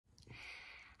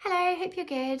Hello, hope you're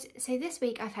good. So this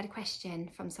week I've had a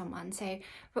question from someone. So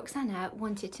Roxana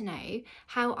wanted to know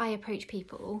how I approach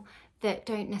people that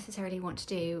don't necessarily want to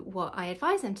do what I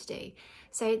advise them to do.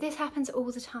 So this happens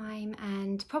all the time,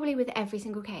 and probably with every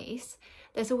single case,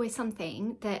 there's always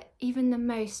something that even the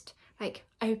most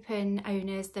open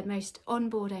owners, the most on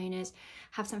board owners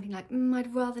have something like,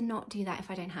 I'd rather not do that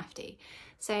if I don't have to.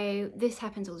 So this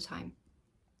happens all the time.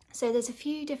 So there's a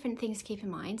few different things to keep in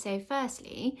mind. So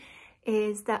firstly,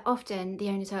 is that often the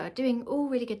owners are doing all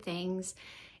really good things.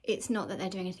 It's not that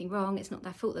they're doing anything wrong, it's not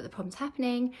their fault that the problem's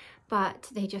happening, but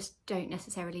they just don't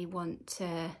necessarily want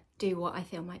to do what I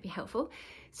feel might be helpful.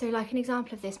 So like an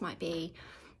example of this might be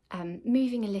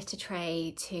moving a litter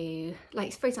tray to,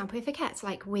 for example, if a cat's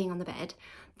weeing on the bed,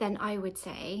 then I would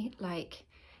say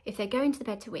if they're going to the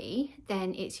bed to wee,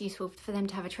 then it's useful for them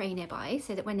to have a tray nearby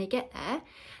so that when they get there,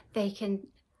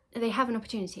 they have an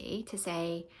opportunity to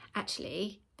say,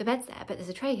 actually, the bed's there, but there's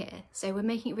a tray here. So we're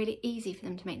making it really easy for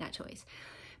them to make that choice.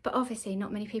 But obviously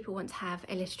not many people want to have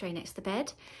a litter tray next to the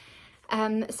bed.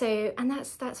 And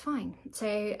that's fine.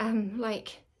 So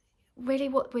really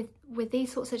with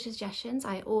these sorts of suggestions,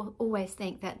 I always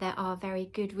think that there are very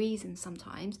good reasons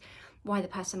sometimes why the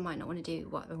person might not want to do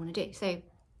what they want to do. So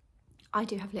I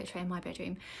do have a litter tray in my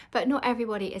bedroom, but not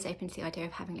everybody is open to the idea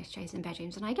of having litter trays in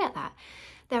bedrooms, and I get that.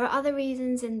 There are other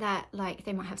reasons in that,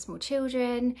 they might have small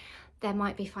children, there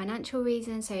might be financial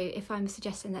reasons. So if I'm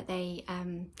suggesting that they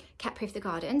cat-proof the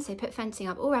garden, so put fencing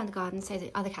up all around the garden so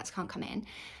that other cats can't come in,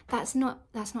 that's not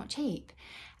cheap,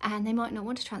 and they might not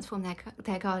want to transform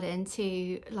their garden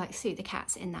to suit the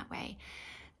cats in that way.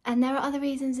 And there are other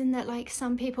reasons in that,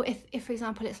 some people, if for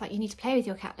example, it's you need to play with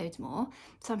your cat loads more.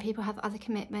 Some people have other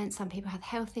commitments, some people have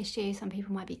health issues, some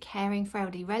people might be caring for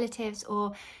elderly relatives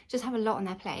or just have a lot on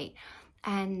their plate.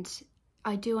 And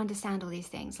I do understand all these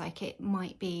things, it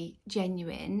might be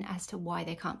genuine as to why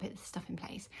they can't put this stuff in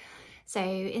place. So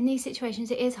in these situations,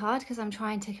 it is hard because I'm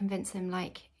trying to convince them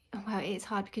well, it's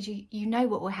hard because you know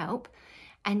what will help,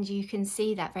 and you can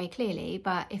see that very clearly,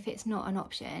 but if it's not an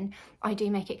option, I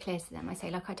do make it clear to them. I say,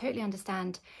 look, I totally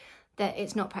understand that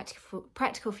it's not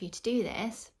practical for you to do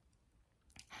this,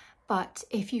 but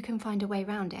if you can find a way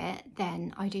around it,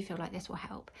 then I do feel like this will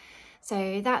help.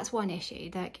 So that's one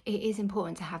issue, that it is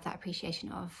important to have that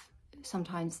appreciation of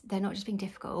sometimes they're not just being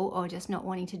difficult or just not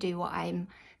wanting to do what I'm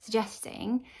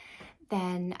suggesting,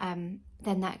 then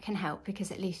that can help,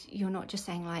 because at least you're not just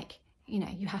saying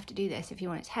you have to do this if you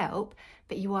want it to help,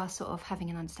 but you are sort of having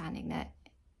an understanding that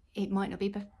it might not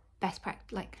be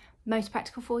most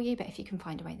practical for you, but if you can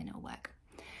find a way, then it'll work.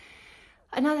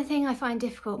 Another thing I find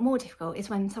more difficult is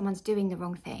when someone's doing the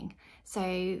wrong thing.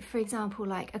 So for example,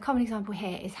 a common example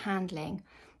here is handling,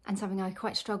 and something I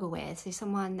quite struggle with. So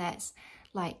someone that's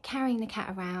carrying the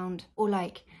cat around, or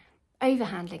over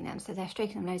handling them, so they're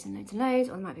stroking them loads and loads and loads,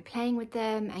 or they might be playing with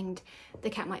them and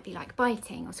the cat might be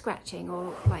biting or scratching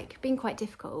or being quite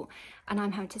difficult, and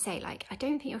I'm having to say I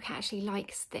don't think your cat actually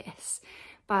likes this,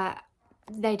 but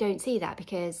they don't see that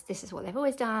because this is what they've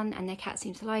always done and their cat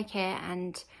seems to like it,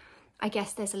 and I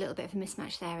guess there's a little bit of a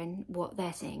mismatch there in what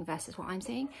they're seeing versus what I'm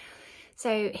seeing.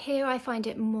 So here I find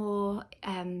it more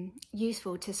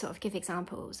useful to sort of give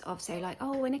examples of,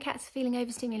 when a cat's feeling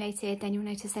overstimulated, then you'll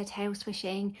notice their tail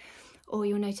swishing, or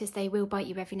you'll notice they will bite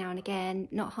you every now and again,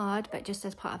 not hard, but just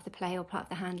as part of the play or part of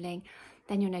the handling,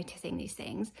 then you're noticing these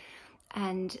things.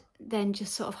 And then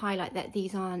just sort of highlight that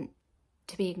these aren't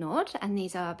to be ignored, and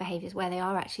these are behaviours where they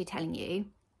are actually telling you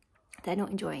they're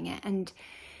not enjoying it. And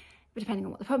depending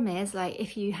on what the problem is,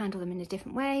 if you handle them in a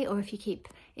different way, or if you keep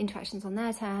interactions on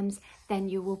their terms, then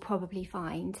you will probably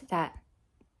find that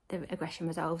the aggression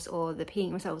resolves or the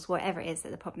peeing resolves, whatever it is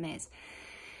that the problem is.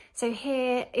 So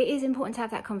here it is important to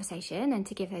have that conversation and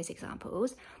to give those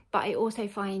examples, but I also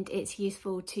find it's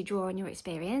useful to draw on your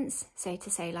experience. So to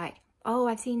say oh,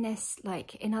 I've seen this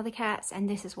in other cats and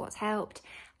this is what's helped,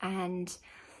 and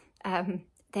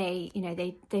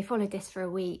they followed this for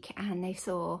a week and they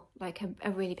saw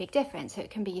a really big difference. So it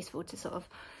can be useful to sort of,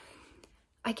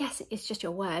 I guess it's just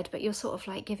your word, but you're sort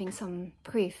of giving some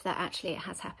proof that actually it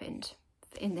has happened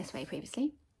in this way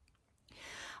previously.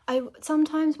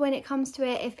 Sometimes when it comes to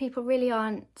it, if people really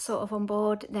aren't sort of on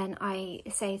board, then I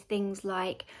say things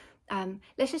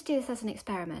let's just do this as an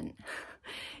experiment,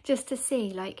 just to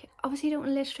see, obviously you don't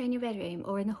want to litter tray in your bedroom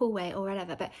or in the hallway or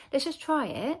whatever, but let's just try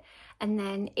it. And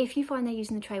then if you find they're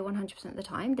using the tray 100% of the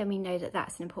time, then we know that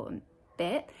that's an important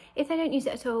bit. If they don't use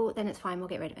it at all, then it's fine, we'll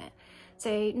get rid of it.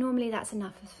 So normally that's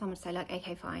enough for someone to say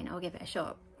okay, fine, I'll give it a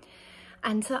shot.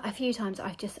 And so a few times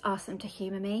I've just asked them to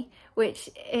humour me, which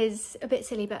is a bit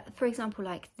silly, but for example,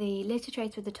 the litter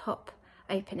trays with the top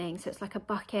opening, so it's like a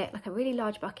bucket, like a really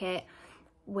large bucket,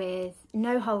 with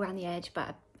no hole around the edge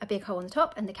but a big hole on the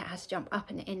top, and the cat has to jump up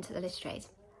and into the litter trays.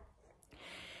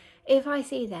 If I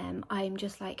see them, I'm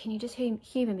just like, can you just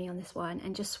humour me on this one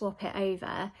and just swap it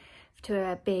over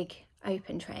to a big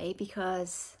open tray,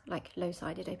 because like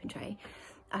low-sided open tray,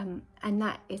 and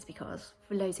that is because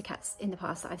loads of cats in the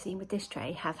past that I've seen with this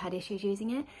tray have had issues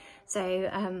using it. So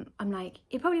I'm like,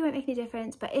 it probably won't make any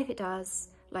difference, but if it does,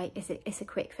 like it's a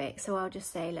quick fix. So I'll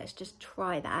just say, let's just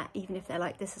try that, even if they're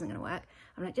like, this isn't going to work.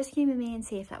 I'm like, just humour me and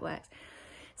see if that works.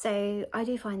 So I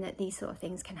do find that these sort of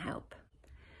things can help.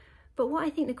 But what I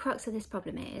think the crux of this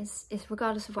problem is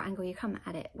regardless of what angle you come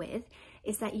at it with,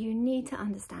 is that you need to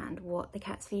understand what the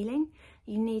cat's feeling.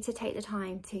 You need to take the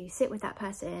time to sit with that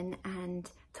person and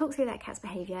talk through that cat's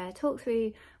behaviour, talk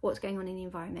through what's going on in the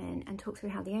environment, and talk through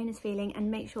how the owner's feeling, and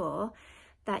make sure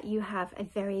that you have a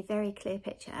very, very clear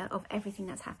picture of everything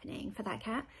that's happening for that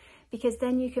cat, because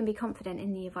then you can be confident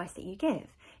in the advice that you give.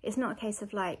 It's not a case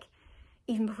of like,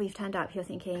 even before you've turned up, you're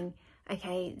thinking,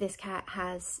 okay, this cat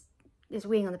there's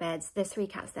weeing on the beds, there's 3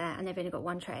 cats there and they've only got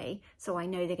 1 tray, so I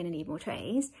know they're going to need more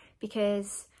trays,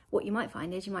 because what you might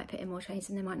find is you might put in more trays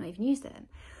and they might not even use them.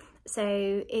 So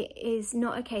it is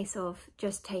not a case of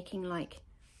just taking like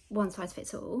one size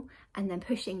fits all and then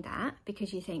pushing that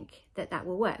because you think that that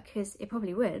will work, because it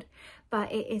probably would,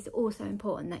 but it is also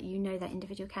important that you know that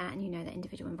individual cat and you know that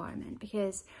individual environment,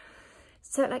 because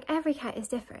so like every cat is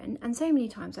different, and so many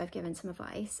times I've given some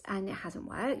advice and it hasn't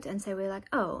worked, and so we're like,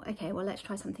 oh, okay, well, let's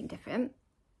try something different,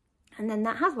 and then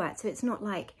that has worked. So it's not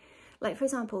like for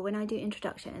example, when I do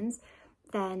introductions,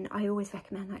 then I always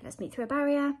recommend like, let's meet through a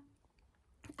barrier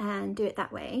and do it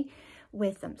that way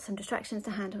with some distractions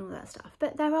to hand and all that stuff.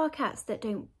 But there are cats that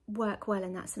don't work well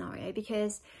in that scenario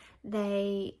because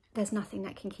there's nothing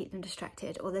that can keep them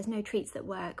distracted, or there's no treats that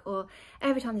work, or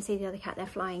every time they see the other cat they're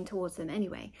flying towards them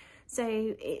anyway. So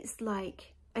it's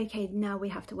like, okay, now we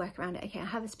have to work around it. Okay, I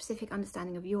have a specific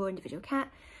understanding of your individual cat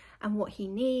and what he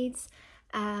needs,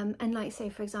 and like, say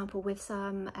for example, with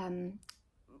some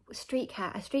a street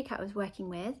cat I was working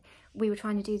with, we were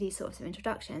trying to do these sorts of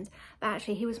introductions, but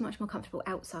actually he was much more comfortable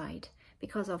outside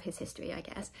because of his history, I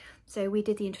guess. So we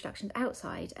did the introductions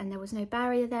outside and there was no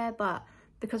barrier there, but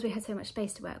because we had so much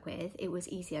space to work with, it was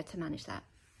easier to manage that.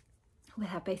 We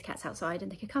had both cats outside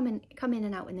and they could come in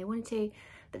and out when they wanted to,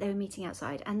 but they were meeting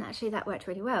outside, and actually that worked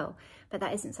really well. But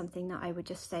that isn't something that I would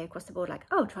just say across the board like,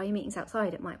 oh, try your meetings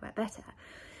outside, it might work better.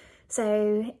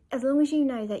 So as long as you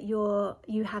know that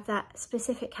you have that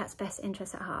specific cat's best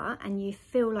interest at heart, and you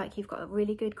feel like you've got a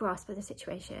really good grasp of the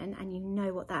situation, and you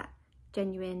know what that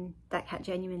cat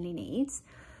genuinely needs,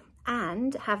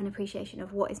 and have an appreciation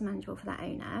of what is manageable for that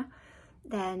owner,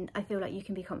 then I feel like you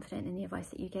can be confident in the advice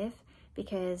that you give,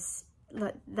 because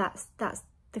like that's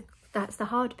the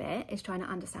hard bit, is trying to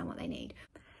understand what they need.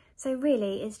 So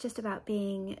really it's just about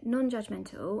being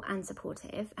non-judgmental and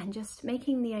supportive, and just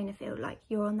making the owner feel like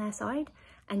you're on their side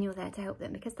and you're there to help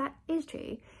them, because that is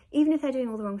true. Even if they're doing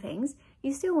all the wrong things,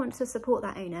 you still want to support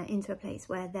that owner into a place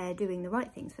where they're doing the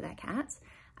right things for their cats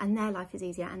and their life is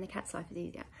easier and the cat's life is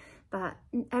easier. But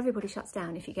everybody shuts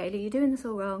down if you go, you're doing this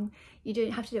all wrong, you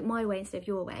don't have to do it my way instead of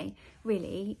your way.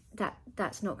 Really,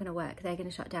 that's not going to work. They're going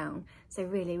to shut down. So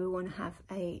really we want to have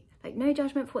no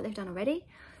judgment for what they've done already,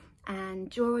 and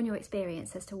draw on your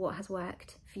experience as to what has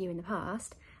worked for you in the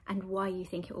past and why you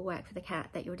think it will work for the cat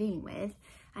that you're dealing with,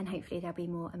 and hopefully they'll be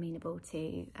more amenable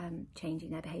to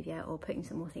changing their behaviour or putting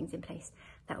some more things in place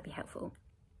that will be helpful.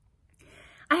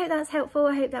 I hope that's helpful.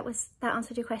 I hope that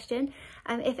answered your question.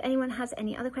 If anyone has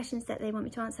any other questions that they want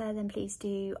me to answer, then please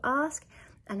do ask,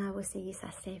 and I will see you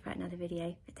Saturday for another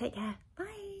video. Take care.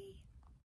 Bye.